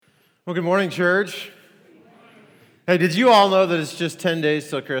Well, good morning, church. Hey, did you all know that it's just 10 days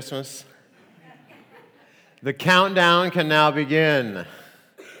till Christmas? The countdown can now begin.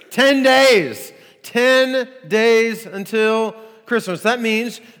 10 days. 10 days until Christmas. That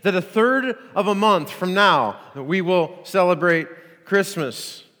means that a third of a month from now, we will celebrate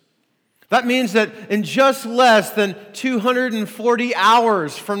Christmas. That means that in just less than 240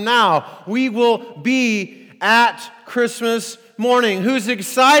 hours from now, we will be at Christmas morning. Who's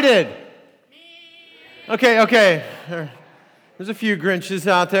excited? Okay. There's a few Grinches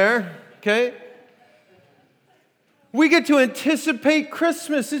out there, okay? We get to anticipate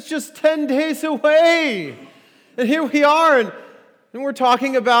Christmas. It's just 10 days away. And here we are, and we're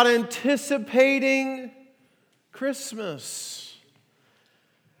talking about anticipating Christmas.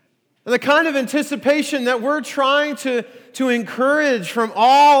 And the kind of anticipation that we're trying to encourage from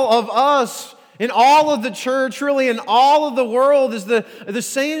all of us in all of the church, really in all of the world, is the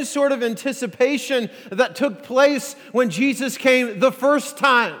same sort of anticipation that took place when Jesus came the first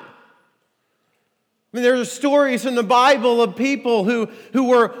time. I mean, there are stories in the Bible of people who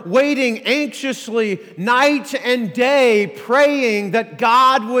were waiting anxiously night and day, praying that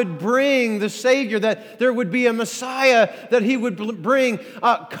God would bring the Savior, that there would be a Messiah, that He would bring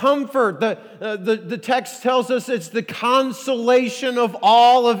comfort. The text tells us it's the consolation of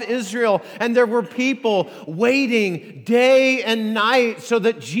all of Israel. And there were people waiting day and night so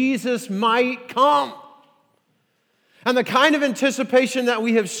that Jesus might come. And the kind of anticipation that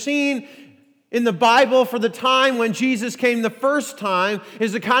we have seen in the Bible for the time when Jesus came the first time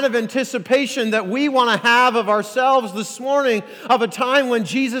is the kind of anticipation that we want to have of ourselves this morning, of a time when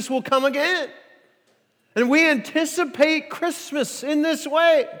Jesus will come again. And we anticipate Christmas in this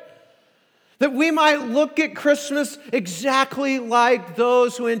way, that we might look at Christmas exactly like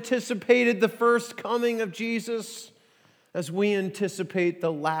those who anticipated the first coming of Jesus, as we anticipate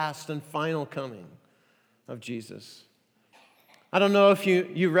the last and final coming of Jesus. I don't know if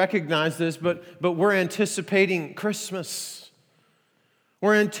you recognize this, but we're anticipating Christmas.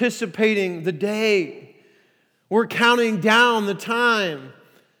 We're anticipating the day. We're counting down the time.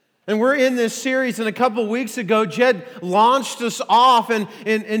 And we're in this series, and a couple weeks ago, Jed launched us off, and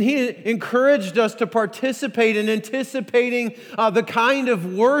he encouraged us to participate in anticipating the kind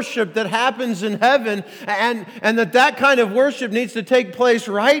of worship that happens in heaven, and that kind of worship needs to take place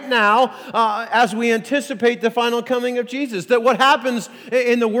right now as we anticipate the final coming of Jesus. That what happens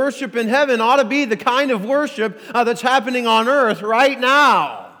in the worship in heaven ought to be the kind of worship that's happening on earth right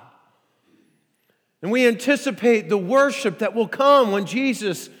now. And we anticipate the worship that will come when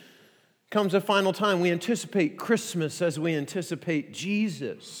Jesus comes a final time. We anticipate Christmas as we anticipate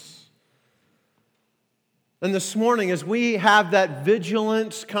Jesus. And this morning, as we have that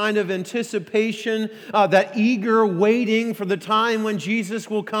vigilant kind of anticipation, that eager waiting for the time when Jesus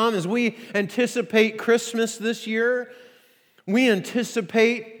will come, as we anticipate Christmas this year, we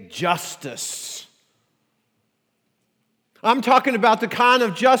anticipate justice. I'm talking about the kind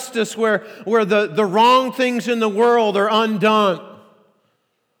of justice where the wrong things in the world are undone.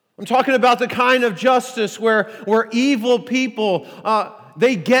 I'm talking about the kind of justice where evil people,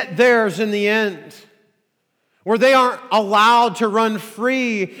 they get theirs in the end. Where they aren't allowed to run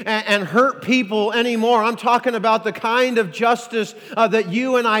free and hurt people anymore. I'm talking about the kind of justice that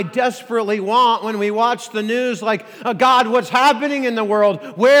you and I desperately want when we watch the news like, God, what's happening in the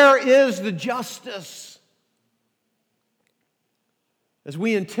world? Where is the justice? As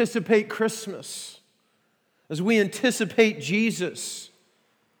we anticipate Christmas, as we anticipate Jesus,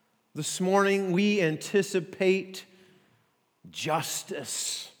 this morning, we anticipate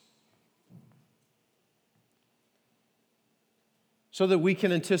justice. So that we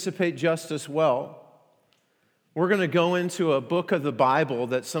can anticipate justice well, we're going to go into a book of the Bible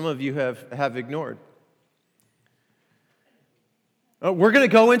that some of you have ignored. We're going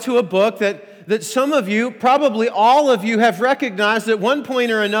to go into a book that some of you, probably all of you, have recognized at one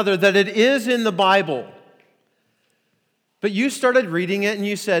point or another that it is in the Bible. But you started reading it and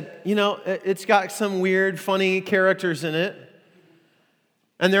you said, it's got some weird, funny characters in it.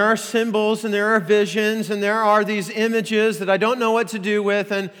 And there are symbols and there are visions and there are these images that I don't know what to do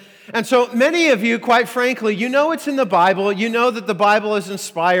with. And so many of you, quite frankly, you know it's in the Bible. You know that the Bible is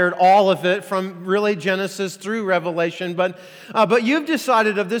inspired, all of it, from really Genesis through Revelation. But you've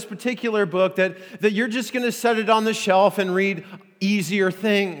decided of this particular book that you're just going to set it on the shelf and read easier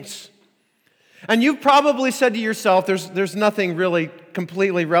things. And you've probably said to yourself, there's nothing really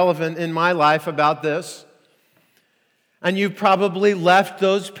completely relevant in my life about this. And you've probably left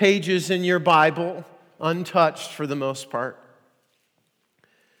those pages in your Bible untouched for the most part.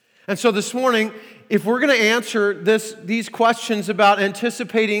 And so this morning, if we're going to answer these questions about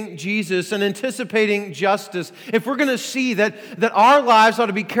anticipating Jesus and anticipating justice, if we're going to see that our lives ought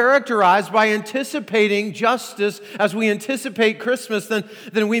to be characterized by anticipating justice as we anticipate Christmas,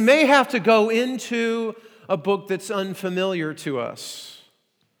 then we may have to go into a book that's unfamiliar to us.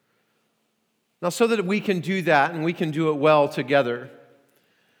 Now, so that we can do that and we can do it well together,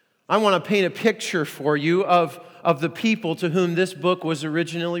 I want to paint a picture for you of the people to whom this book was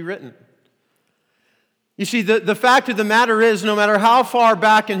originally written. You see, the fact of the matter is, no matter how far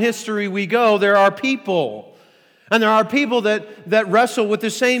back in history we go, there are people. And there are people that wrestle with the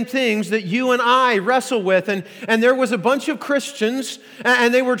same things that you and I wrestle with. And there was a bunch of Christians,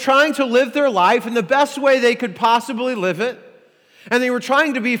 and they were trying to live their life in the best way they could possibly live it. And they were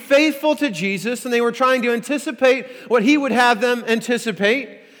trying to be faithful to Jesus, and they were trying to anticipate what He would have them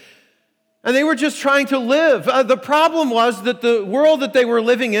anticipate. And they were just trying to live. The problem was that the world that they were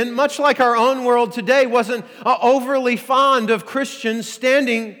living in, much like our own world today, wasn't overly fond of Christians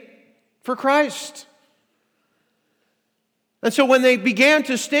standing for Christ. And so when they began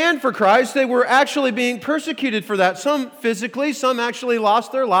to stand for Christ, they were actually being persecuted for that. Some physically, some actually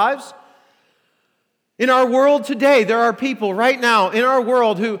lost their lives. In our world today, there are people right now in our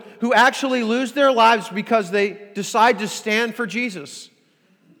world who actually lose their lives because they decide to stand for Jesus.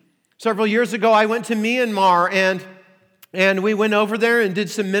 Several years ago, I went to Myanmar, and we went over there and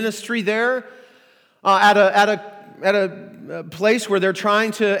did some ministry there at a place where they're trying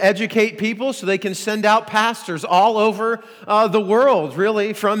to educate people so they can send out pastors all over the world,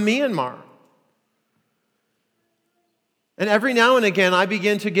 really, from Myanmar. And every now and again, I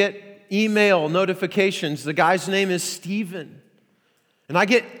begin to get email notifications. The guy's name is Stephen. And I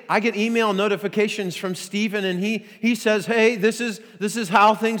get email notifications from Stephen, and he says, hey, this is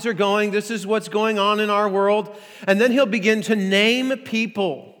how things are going. This is what's going on in our world. And then he'll begin to name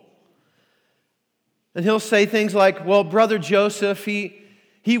people. And he'll say things like, well, Brother Joseph,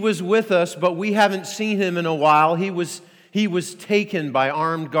 he was with us, but we haven't seen him in a while. He was taken by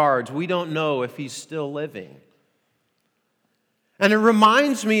armed guards. We don't know if he's still living. And it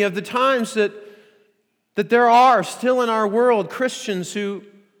reminds me of the times that there are still in our world Christians who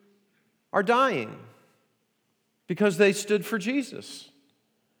are dying because they stood for Jesus.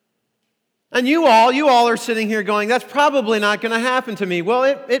 And you all are sitting here going, that's probably not going to happen to me. Well,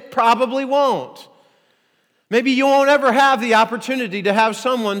 it probably won't. Maybe you won't ever have the opportunity to have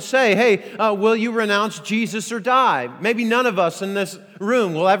someone say, hey, will you renounce Jesus or die? Maybe none of us in this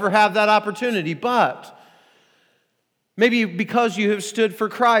room will ever have that opportunity, but maybe because you have stood for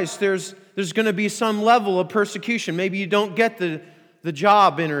Christ, there's going to be some level of persecution. Maybe you don't get the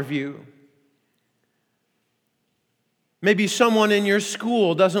job interview. Maybe someone in your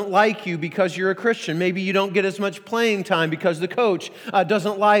school doesn't like you because you're a Christian. Maybe you don't get as much playing time because the coach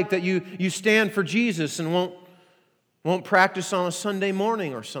doesn't like that you stand for Jesus and won't practice on a Sunday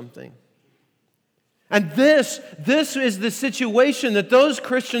morning or something. And this is the situation that those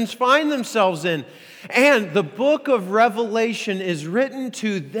Christians find themselves in. And the book of Revelation is written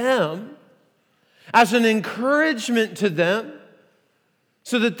to them as an encouragement to them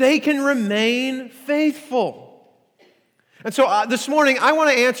so that they can remain faithful. And so this morning, I want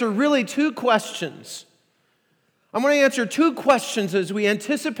to answer really two questions. I want to answer two questions as we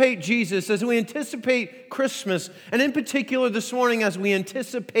anticipate Jesus, as we anticipate Christmas, and in particular this morning as we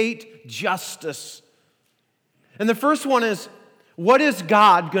anticipate justice. And the first one is, what is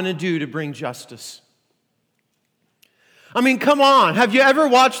God going to do to bring justice? I mean, come on. Have you ever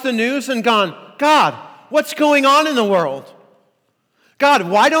watched the news and gone, God, what's going on in the world? God,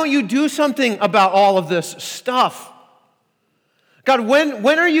 why don't you do something about all of this stuff? God,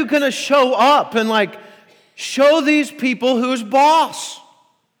 when are you going to show up and show these people who's boss?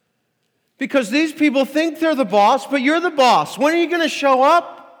 Because these people think they're the boss, but you're the boss. When are you going to show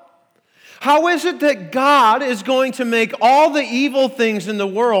up? How is it that God is going to make all the evil things in the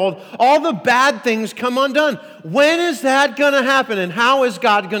world, all the bad things come undone? When is that going to happen, and how is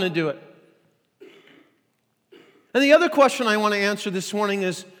God going to do it? And the other question I want to answer this morning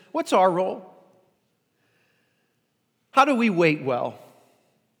is, what's our role? How do we wait well?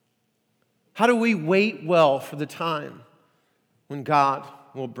 How do we wait well for the time when God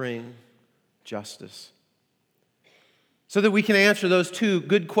will bring justice? So that we can answer those two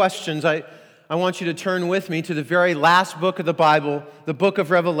good questions, I want you to turn with me to the very last book of the Bible, the book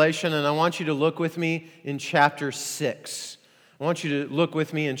of Revelation, and I want you to look with me in chapter 6. I want you to look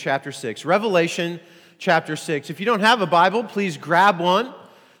with me in chapter 6. Revelation chapter 6. If you don't have a Bible, please grab one.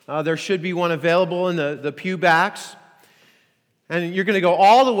 There should be one available in the pew backs. And you're going to go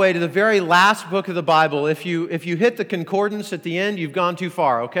all the way to the very last book of the Bible. If you hit the concordance at the end, you've gone too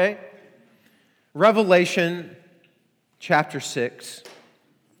far, okay? Revelation chapter 6.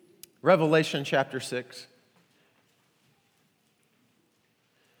 Revelation chapter 6.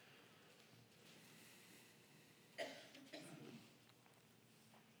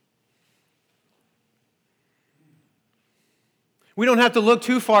 We don't have to look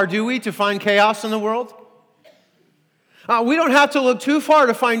too far, do we, to find chaos in the world? We don't have to look too far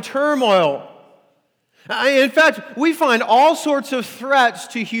to find turmoil. In fact, we find all sorts of threats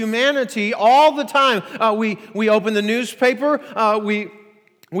to humanity all the time. We open the newspaper,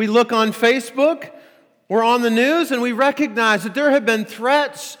 we look on Facebook, we're on the news, and we recognize that there have been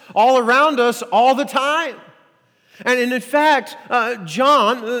threats all around us all the time. And in fact,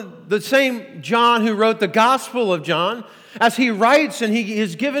 John, the same John who wrote the Gospel of John, as he writes and he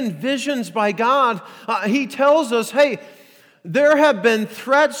is given visions by God, he tells us, hey, there have been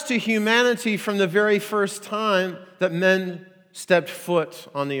threats to humanity from the very first time that men stepped foot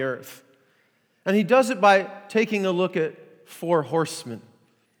on the earth. And he does it by taking a look at 4 horsemen.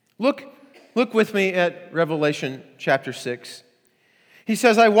 Look with me at Revelation chapter 6. He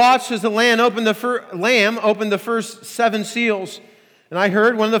says, I watched as the Lamb opened the first 7 seals, and I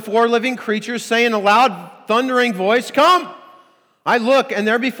heard one of the 4 living creatures say in a loud, thundering voice, "Come!" I looked, and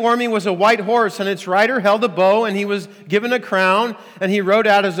there before me was a white horse, and its rider held a bow, and he was given a crown, and he rode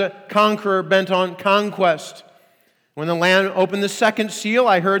out as a conqueror bent on conquest. When the Lamb opened the second seal,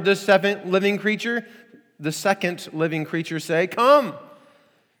 I heard the second living creature say, "Come!"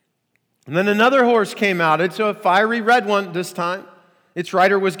 And then another horse came out. It's a fiery red one this time. Its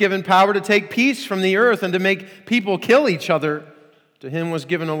rider was given power to take peace from the earth and to make people kill each other. To him was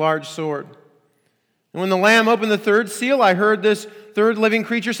given a large sword. And when the Lamb opened the third seal, I heard this third living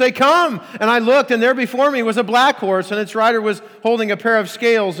creature say, "Come!" And I looked, and there before me was a black horse, and its rider was holding a pair of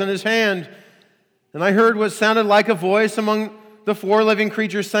scales in his hand. And I heard what sounded like a voice among the 4 living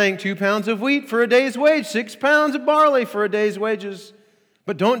creatures saying, 2 pounds of wheat for a day's wage, 6 pounds of barley for a day's wages.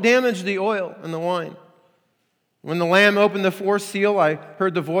 But don't damage the oil and the wine. When the Lamb opened the 4th seal, I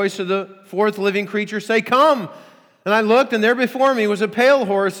heard the voice of the 4th living creature say, "Come!" And I looked, and there before me was a pale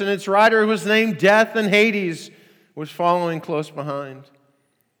horse, and its rider, who was named Death, and Hades was following close behind.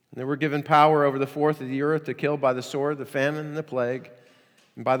 And they were given power over the 4th of the earth to kill by the sword, the famine, and the plague,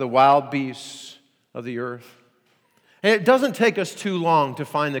 and by the wild beasts of the earth. And it doesn't take us too long to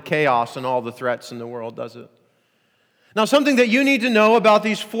find the chaos and all the threats in the world, does it? Now, something that you need to know about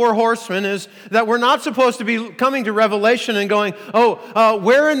these 4 horsemen is that we're not supposed to be coming to Revelation and going,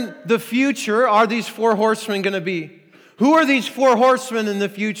 where in the future are these 4 horsemen going to be? Who are these 4 horsemen in the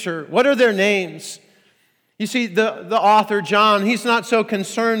future? What are their names? You see, the author, John, he's not so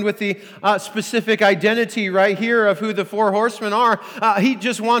concerned with the specific identity right here of who the 4 horsemen are. He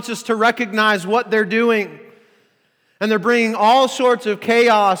just wants us to recognize what they're doing. And they're bringing all sorts of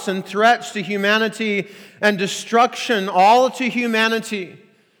chaos and threats to humanity and destruction all to humanity.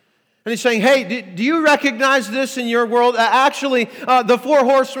 And he's saying, hey, do you recognize this in your world? Actually, the 4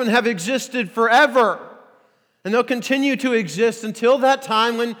 horsemen have existed forever. And they'll continue to exist until that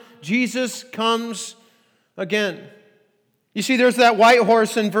time when Jesus comes again. You see, there's that white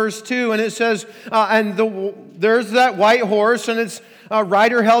horse in verse 2, and it says, there's that white horse, and its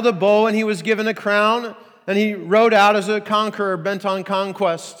rider held a bow, and he was given a crown, and he rode out as a conqueror bent on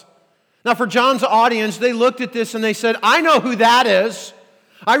conquest. Now, for John's audience, they looked at this and they said, I know who that is.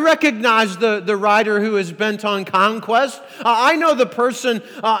 I recognize the rider who is bent on conquest. I know the person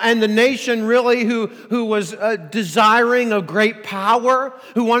and the nation really who was desiring of great power,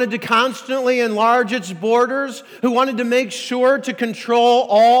 who wanted to constantly enlarge its borders, who wanted to make sure to control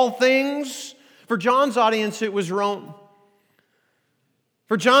all things. For John's audience, it was Rome.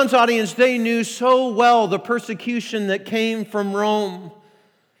 For John's audience, they knew so well the persecution that came from Rome.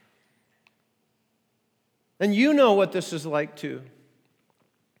 And you know what this is like too.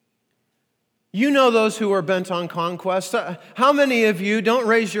 You know those who are bent on conquest. How many of you, don't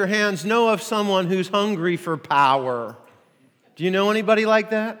raise your hands, know of someone who's hungry for power? Do you know anybody like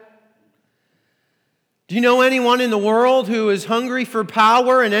that? Do you know anyone in the world who is hungry for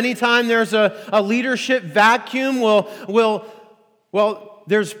power, and anytime there's a leadership vacuum,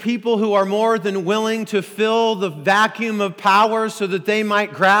 there's people who are more than willing to fill the vacuum of power so that they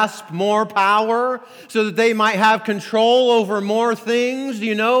might grasp more power, so that they might have control over more things? Do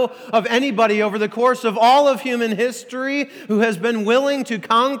you know of anybody over the course of all of human history who has been willing to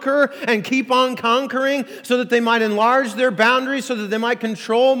conquer and keep on conquering so that they might enlarge their boundaries, so that they might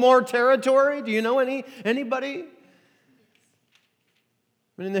control more territory? Do you know anybody?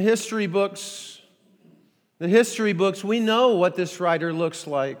 But in the history books, we know what this rider looks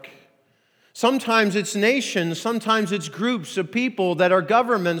like. Sometimes it's nations, sometimes it's groups of people that are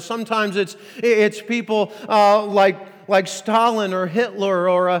governments, sometimes it's people like Stalin or Hitler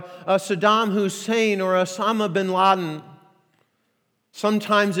or a Saddam Hussein or Osama bin Laden.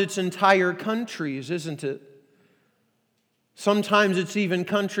 Sometimes it's entire countries, isn't it? Sometimes it's even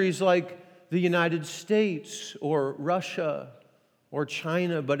countries like the United States or Russia or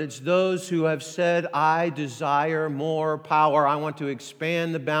China, but it's those who have said, I desire more power. I want to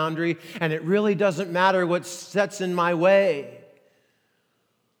expand the boundary, and it really doesn't matter what sets in my way.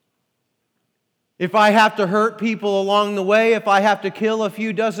 If I have to hurt people along the way, if I have to kill a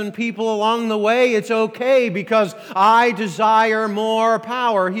few dozen people along the way, it's okay because I desire more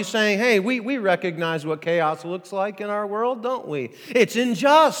power. He's saying, hey, we recognize what chaos looks like in our world, don't we? It's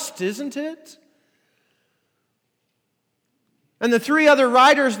unjust, isn't it? And the three other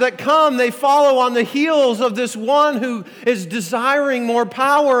riders that come, they follow on the heels of this one who is desiring more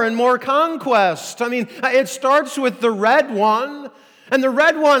power and more conquest. I mean, it starts with the red one. And the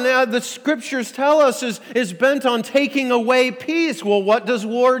red one, the scriptures tell us, is bent on taking away peace. Well, what does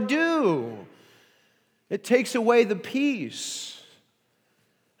war do? It takes away the peace.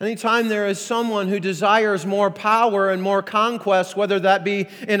 Anytime there is someone who desires more power and more conquest, whether that be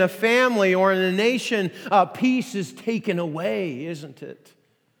in a family or in a nation, peace is taken away, isn't it?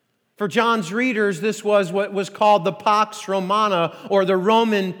 For John's readers, this was what was called the Pax Romana, or the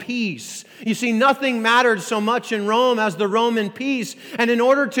Roman peace. You see, nothing mattered so much in Rome as the Roman peace. And in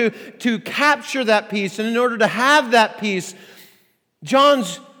order to capture that peace, and in order to have that peace,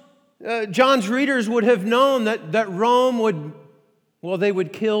 John's readers would have known that Rome they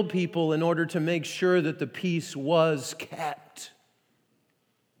would kill people in order to make sure that the peace was kept.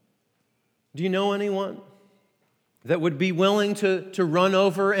 Do you know anyone that would be willing to run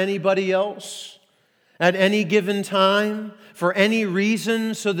over anybody else at any given time for any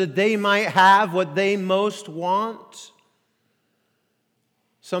reason so that they might have what they most want?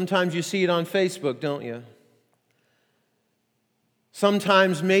 Sometimes you see it on Facebook, don't you?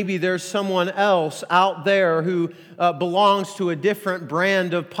 Sometimes maybe there's someone else out there who belongs to a different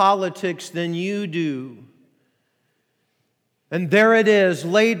brand of politics than you do. And there it is,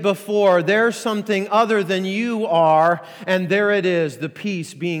 laid before. There's something other than you are, and there it is, the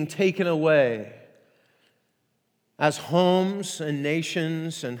peace being taken away. As homes and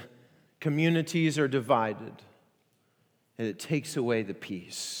nations and communities are divided, and it takes away the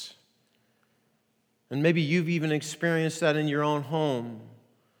peace. And maybe you've even experienced that in your own home.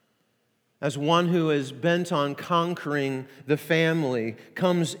 As one who is bent on conquering the family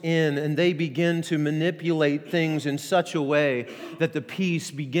comes in and they begin to manipulate things in such a way that the peace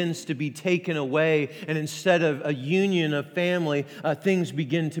begins to be taken away, and instead of a union of family, things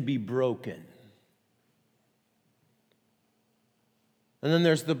begin to be broken. And then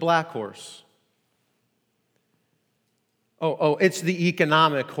there's the black horse. It's the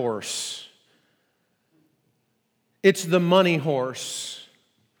economic horse. It's the money horse.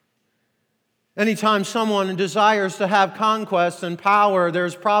 Anytime someone desires to have conquest and power,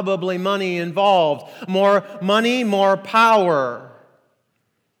 there's probably money involved. More money, more power.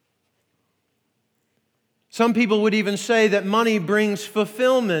 Some people would even say that money brings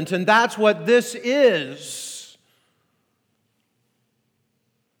fulfillment, and that's what this is.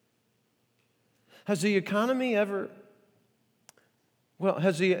 Has the economy ever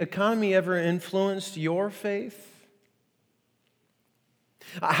influenced your faith?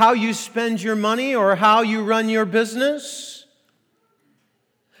 How you spend your money or how you run your business?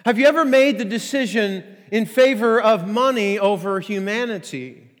 Have you ever made the decision in favor of money over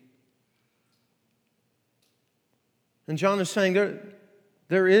humanity? And John is saying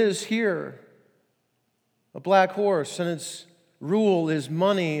there is here a black horse, and its rule is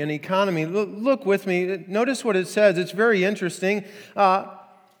money and economy. Look with me. Notice what it says. It's very interesting.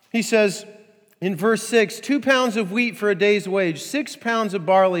 He says, in verse 6, 2 pounds of wheat for a day's wage, 6 pounds of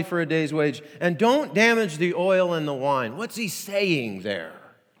barley for a day's wage, and don't damage the oil and the wine. What's he saying there?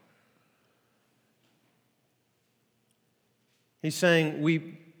 He's saying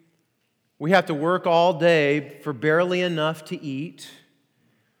we have to work all day for barely enough to eat.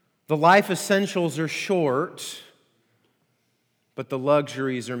 The life essentials are short, but the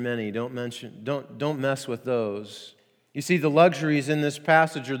luxuries are many. Don't mess with those. You see, the luxuries in this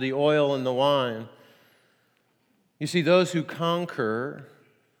passage are the oil and the wine. You see, those who conquer,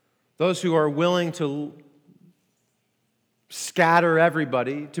 those who are willing to scatter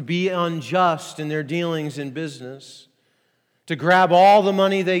everybody, to be unjust in their dealings in business, to grab all the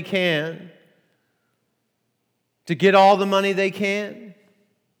money they can, to get all the money they can,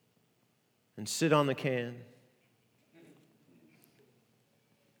 and sit on the can.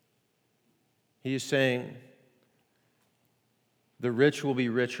 He is saying, the rich will be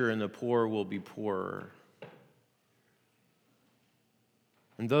richer and the poor will be poorer.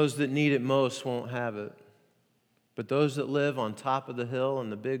 And those that need it most won't have it. But those that live on top of the hill in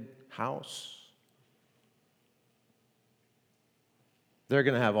the big house, they're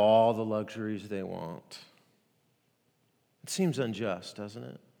going to have all the luxuries they want. It seems unjust, doesn't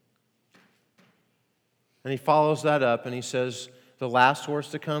it? And he follows that up and he says, the last horse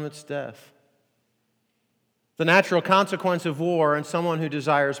to come, it's death. The natural consequence of war and someone who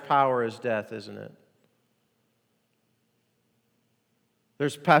desires power is death, isn't it?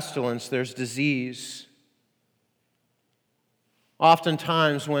 There's pestilence, there's disease.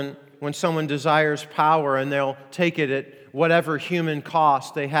 Oftentimes when someone desires power and they'll take it at whatever human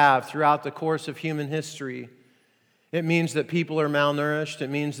cost they have throughout the course of human history, it means that people are malnourished.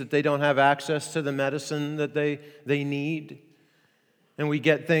 It means that they don't have access to the medicine that they need. And we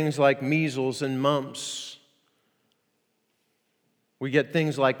get things like measles and mumps. We get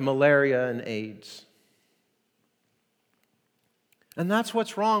things like malaria and AIDS. And that's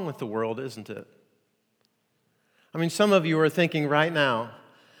what's wrong with the world, isn't it? I mean, some of you are thinking right now,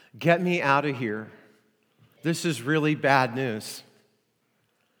 get me out of here. This is really bad news.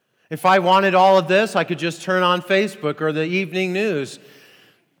 If I wanted all of this, I could just turn on Facebook or the evening news.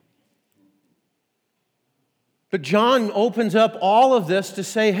 But John opens up all of this to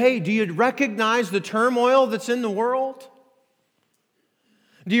say, hey, do you recognize the turmoil that's in the world?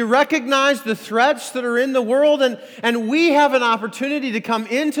 Do you recognize the threats that are in the world? And we have an opportunity to come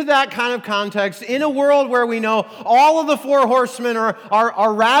into that kind of context in a world where we know all of the four horsemen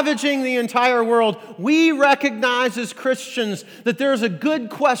are ravaging the entire world. We recognize as Christians that there's a good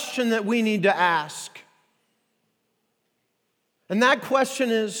question that we need to ask. And that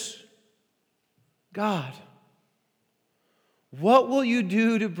question is, God, what will you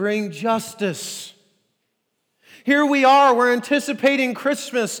do to bring justice? Here we are, we're anticipating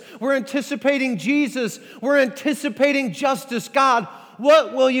Christmas, we're anticipating Jesus, we're anticipating justice. God,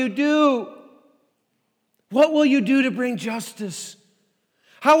 what will you do? What will you do to bring justice?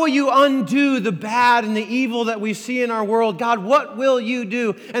 How will you undo the bad and the evil that we see in our world? God, what will you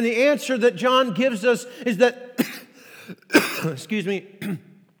do? And the answer that John gives us is that, excuse me,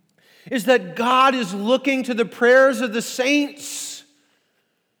 is that God is looking to the prayers of the saints.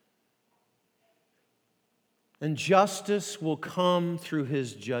 And justice will come through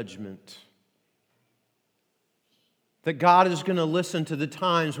His judgment. That God is going to listen to the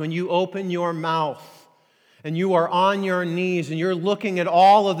times when you open your mouth and you are on your knees and you're looking at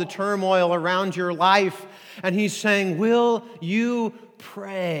all of the turmoil around your life, and He's saying, will you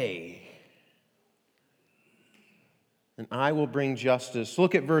pray? And I will bring justice.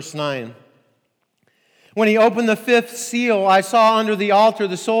 Look at verse 9. When He opened the fifth seal, I saw under the altar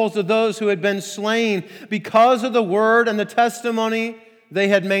the souls of those who had been slain because of the word and the testimony they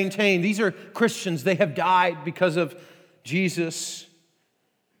had maintained. These are Christians. They have died because of Jesus.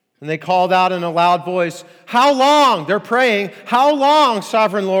 And they called out in a loud voice, how long? They're praying, how long,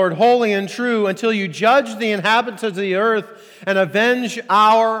 sovereign Lord, holy and true, until you judge the inhabitants of the earth and avenge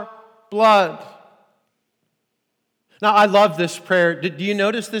our blood? Now, I love this prayer. Do you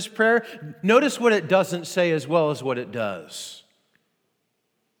notice this prayer? Notice what it doesn't say as well as what it does.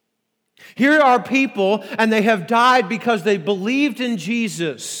 Here are people, and they have died because they believed in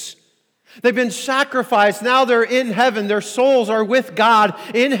Jesus. They've been sacrificed. Now they're in heaven. Their souls are with God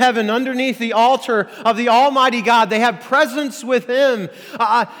in heaven underneath the altar of the Almighty God. They have presence with Him.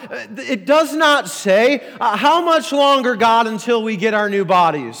 It does not say, how much longer, God, until we get our new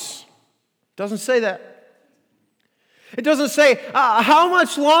bodies? It doesn't say that. It doesn't say, how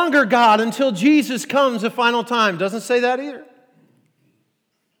much longer, God, until Jesus comes a final time? It doesn't say that either.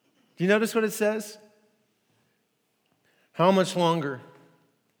 Do you notice what it says? How much longer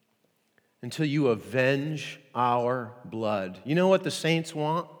until you avenge our blood? You know what the saints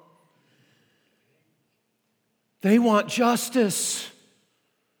want? They want justice.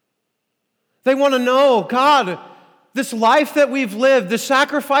 They want to know, God, this life that we've lived, the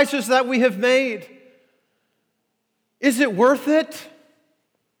sacrifices that we have made, is it worth it?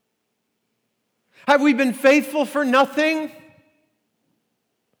 Have we been faithful for nothing?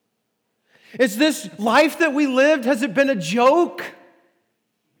 Is this life that we lived, has it been a joke?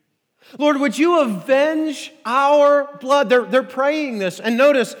 Lord, would you avenge our blood? They're praying this. And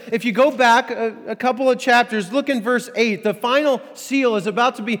notice, if you go back a couple of chapters, look in verse 8. The final seal is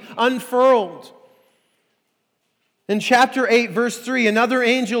about to be unfurled. In chapter 8, verse 3, another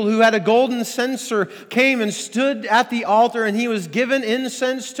angel who had a golden censer came and stood at the altar, and he was given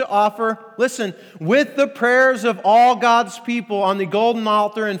incense to offer, listen, with the prayers of all God's people on the golden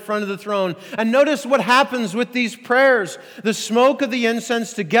altar in front of the throne. And notice what happens with these prayers. The smoke of the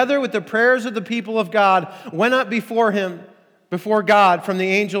incense, together with the prayers of the people of God, went up before God from the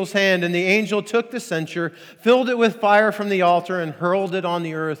angel's hand, and the angel took the censer, filled it with fire from the altar, and hurled it on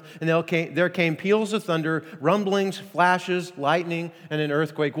the earth. And there came peals of thunder, rumblings, flashes, lightning, and an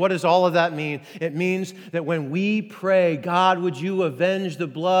earthquake. What does all of that mean? It means that when we pray, God, would you avenge the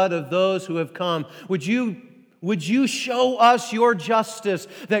blood of those who have come? Would you show us your justice,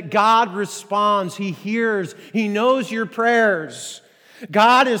 that God responds, He hears, He knows your prayers.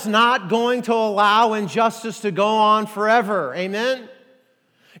 God is not going to allow injustice to go on forever. Amen?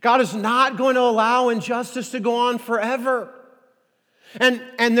 God is not going to allow injustice to go on forever.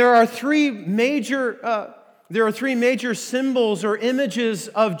 And there are three major symbols or images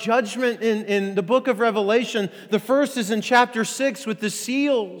of judgment in the book of Revelation. The first is in chapter 6 with the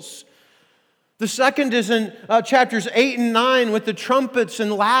seals. The second is in chapters 8 and 9 with the trumpets,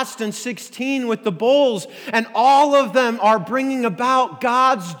 and last in 16 with the bowls. And all of them are bringing about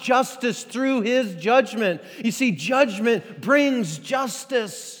God's justice through His judgment. You see, judgment brings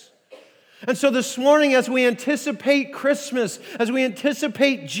justice. And so this morning, as we anticipate Christmas, as we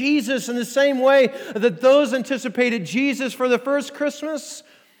anticipate Jesus in the same way that those anticipated Jesus for the first Christmas,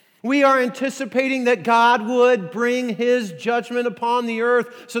 we are anticipating that God would bring His judgment upon the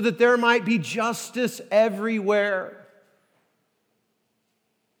earth so that there might be justice everywhere.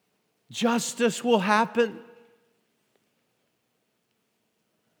 Justice will happen.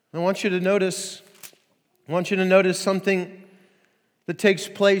 I want you to notice something that takes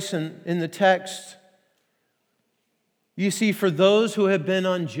place in the text. You see, for those who have been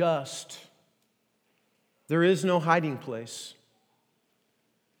unjust, there is no hiding place.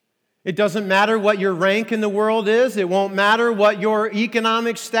 It doesn't matter what your rank in the world is. It won't matter what your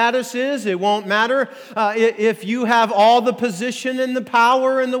economic status is. It won't matter if you have all the position and the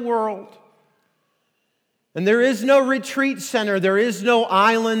power in the world. And there is no retreat center. There is no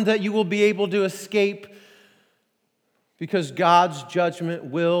island that you will be able to escape, because God's judgment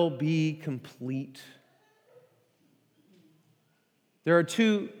will be complete. There are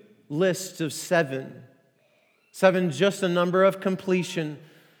two lists of seven. Seven, just a number of completion.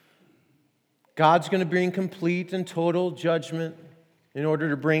 God's going to bring complete and total judgment in order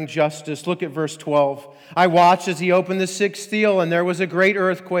to bring justice. Look at verse 12. I watched as He opened the sixth seal, and there was a great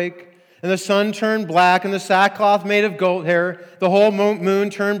earthquake, and the sun turned black, and the sackcloth made of goat hair. The whole moon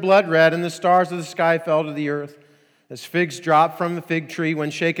turned blood red, and the stars of the sky fell to the earth, as figs drop from a fig tree when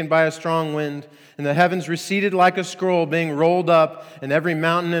shaken by a strong wind. And the heavens receded like a scroll being rolled up, and every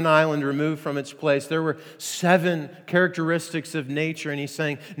mountain and island removed from its place. There were seven characteristics of nature, and He's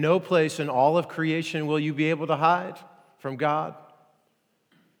saying, no place in all of creation will you be able to hide from God.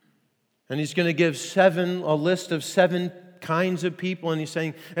 And He's going to give a list of seven kinds of people, and He's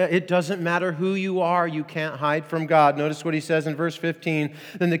saying, it doesn't matter who you are, you can't hide from God. Notice what He says in verse 15.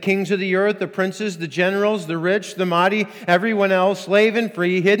 Then the kings of the earth, the princes, the generals, the rich, the mighty, everyone else, slave and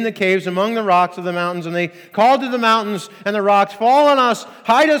free, hid in the caves among the rocks of the mountains, and they called to the mountains and the rocks, fall on us,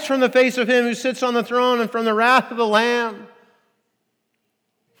 hide us from the face of Him who sits on the throne and from the wrath of the Lamb.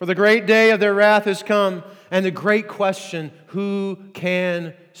 For the great day of their wrath has come, and the great question, who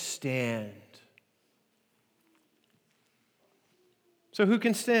can stand? So who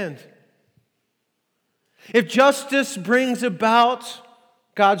can stand? If justice brings about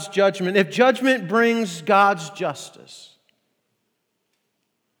God's judgment, if judgment brings God's justice,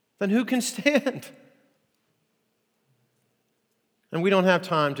 then who can stand? And we don't have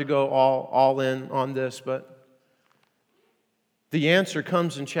time to go all in on this, but the answer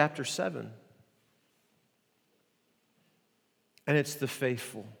comes in chapter 7. And it's the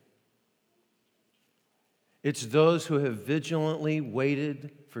faithful. It's those who have vigilantly waited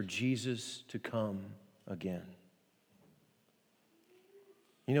for Jesus to come again.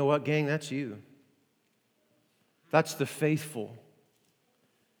 You know what, gang? That's you. That's the faithful.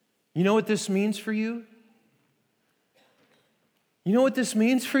 You know what this means for you? You know what this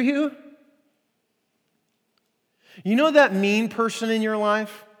means for you? You know that mean person in your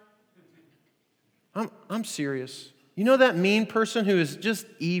life? I'm serious. You know that mean person who is just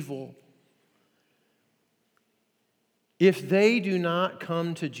evil? If they do not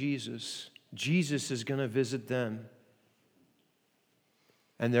come to Jesus, Jesus is going to visit them,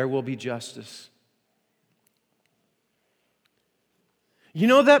 and there will be justice. You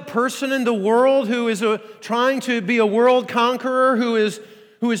know that person in the world who is trying to be a world conqueror, who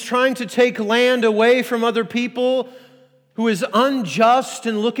who is trying to take land away from other people, who is unjust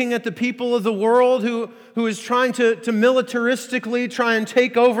in looking at the people of the world, who is trying to militaristically try and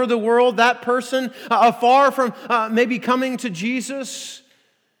take over the world, that person, far from maybe coming to Jesus,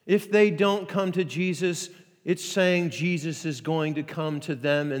 if they don't come to Jesus, it's saying Jesus is going to come to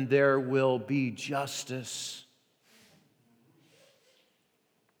them and there will be justice.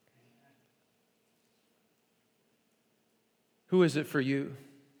 Who is it for you?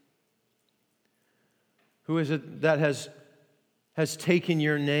 Who is it that has taken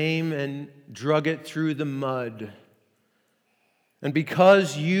your name and drug it through the mud? And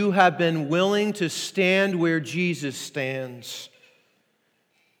because you have been willing to stand where Jesus stands,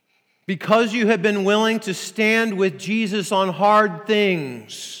 because you have been willing to stand with Jesus on hard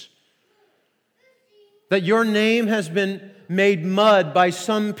things, that your name has been made mud by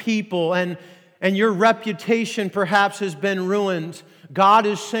some people and your reputation perhaps has been ruined, God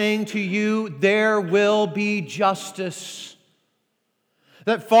is saying to you, there will be justice.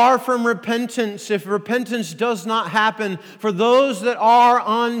 That far from repentance, if repentance does not happen, for those that are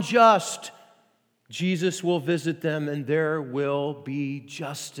unjust, Jesus will visit them and there will be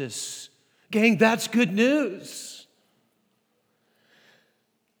justice. Gang, that's good news.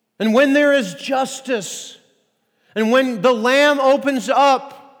 And when there is justice, and when the Lamb opens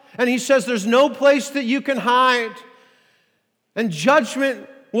up and He says there's no place that you can hide, and judgment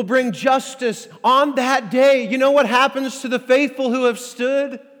will bring justice on that day. You know what happens to the faithful who have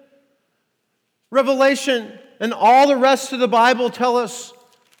stood? Revelation and all the rest of the Bible tell us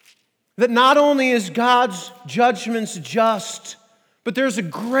that not only is God's judgments just, but there's a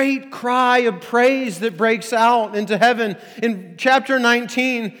great cry of praise that breaks out into heaven. In chapter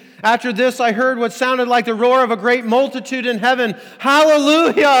 19, after this, I heard what sounded like the roar of a great multitude in heaven.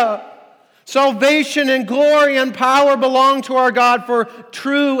 Hallelujah! Salvation and glory and power belong to our God, for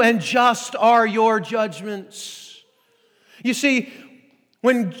true and just are your judgments. You see,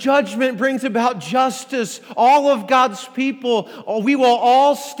 when judgment brings about justice, all of God's people, we will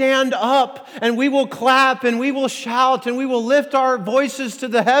all stand up and we will clap and we will shout and we will lift our voices to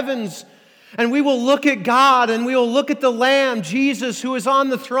the heavens. And we will look at God and we will look at the Lamb, Jesus, who is on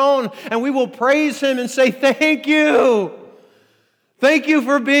the throne, and we will praise Him and say, thank you. Thank you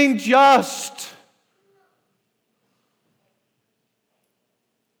for being just.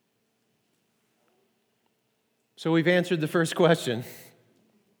 So we've answered the first question.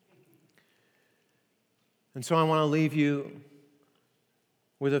 And so I want to leave you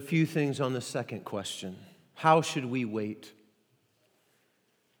with a few things on the second question. How should we wait?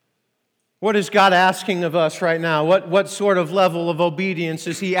 What is God asking of us right now? What sort of level of obedience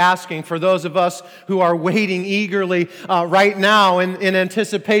is He asking for those of us who are waiting eagerly right now in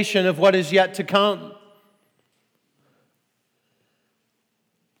anticipation of what is yet to come?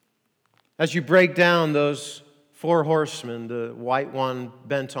 As you break down those four horsemen, the white one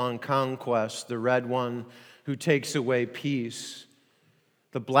bent on conquest, the red one who takes away peace,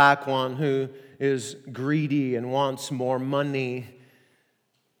 the black one who is greedy and wants more money,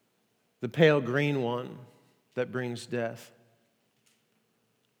 the pale green one that brings death.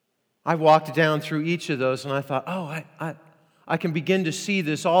 I walked down through each of those and I thought, I can begin to see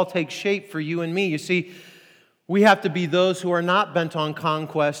this all take shape for you and me. You see, we have to be those who are not bent on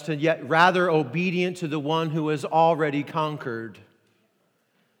conquest and yet rather obedient to the one who has already conquered.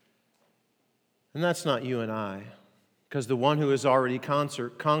 And that's not you and I, because the one who has already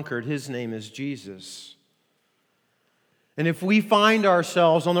conquered, His name is Jesus. And if we find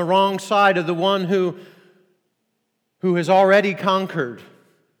ourselves on the wrong side of the one who has already conquered,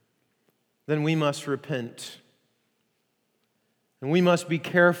 then we must repent. And we must be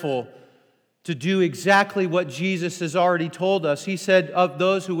careful to do exactly what Jesus has already told us. He said of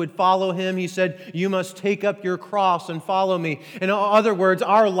those who would follow Him, He said, you must take up your cross and follow me. In other words,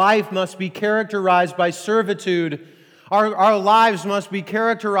 our life must be characterized by servitude. Our lives must be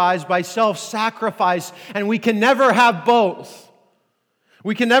characterized by self-sacrifice, and we can never have both.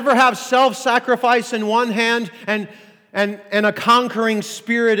 We can never have self-sacrifice in one hand and a conquering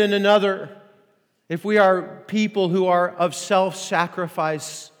spirit in another. If we are people who are of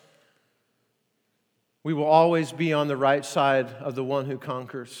self-sacrifice, we will always be on the right side of the one who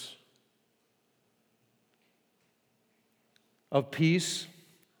conquers. Of peace,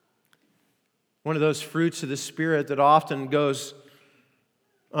 one of those fruits of the Spirit that often goes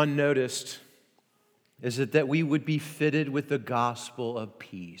unnoticed is that we would be fitted with the gospel of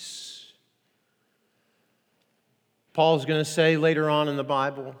peace. Paul's going to say later on in the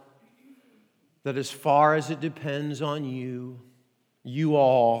Bible that as far as it depends on you, you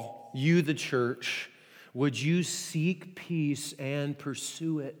all, you the church, Would you seek peace and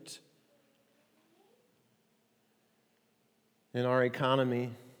pursue it? In our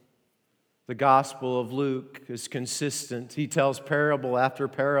economy, the Gospel of Luke is consistent. He tells parable after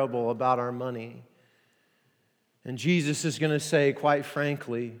parable about our money. And Jesus is going to say, quite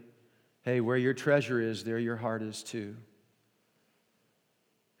frankly, hey, where your treasure is, there your heart is too.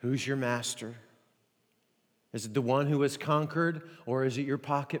 Who's your master? Is it the one who has conquered, or is it your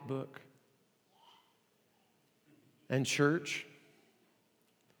pocketbook? And church,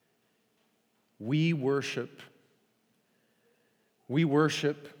 we worship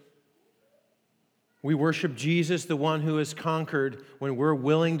Jesus, the one who has conquered, when we're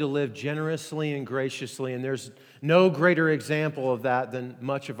willing to live generously and graciously. And there's no greater example of that than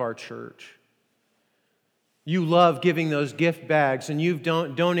much of our church. You love giving those gift bags, and you've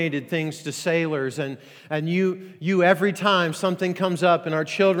donated things to sailors, and you every time something comes up in our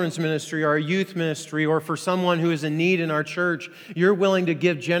children's ministry or our youth ministry or for someone who is in need in our church, you're willing to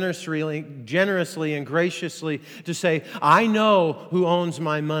give generously and graciously to say, I know who owns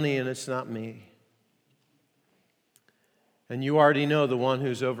my money and it's not me. And you already know the one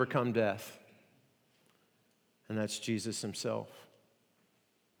who's overcome death, and that's Jesus himself.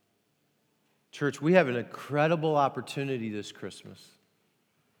 Church, we have an incredible opportunity this Christmas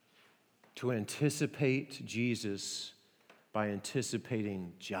to anticipate Jesus by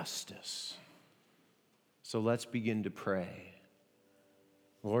anticipating justice. So let's begin to pray.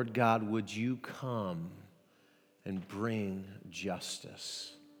 Lord God, would you come and bring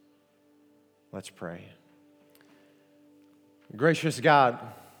justice? Let's pray. Gracious God,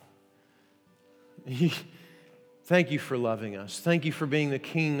 thank you for loving us. Thank you for being the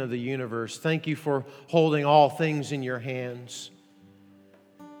King of the universe. Thank you for holding all things in your hands.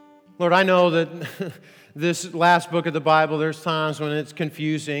 Lord, I know that this last book of the Bible, there's times when it's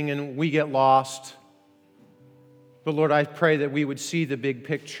confusing and we get lost. But Lord, I pray that we would see the big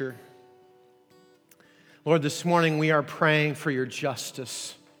picture. Lord, this morning we are praying for your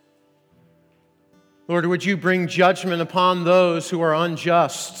justice. Lord, would you bring judgment upon those who are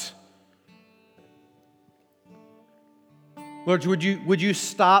unjust? Lord, would you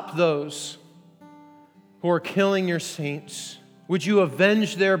stop those who are killing your saints? Would you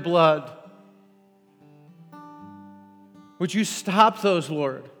avenge their blood? Would you stop those,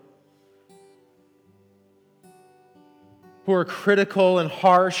 Lord, who are critical and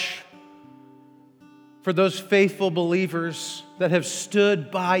harsh for those faithful believers that have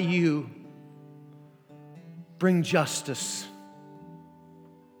stood by you? Bring justice.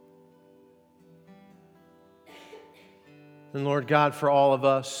 And Lord God, for all of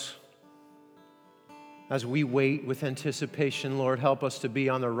us, as we wait with anticipation, Lord, help us to be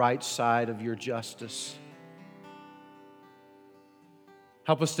on the right side of your justice.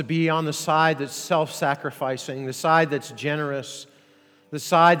 Help us to be on the side that's self-sacrificing, the side that's generous, the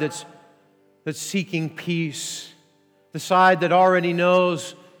side that's seeking peace, the side that already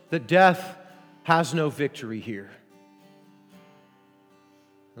knows that death has no victory here.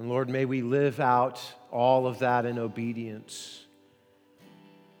 And Lord, may we live out all of that in obedience.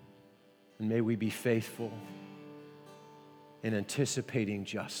 And may we be faithful in anticipating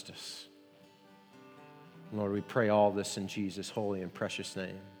justice. Lord, we pray all this in Jesus' holy and precious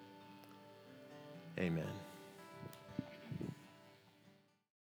name. Amen.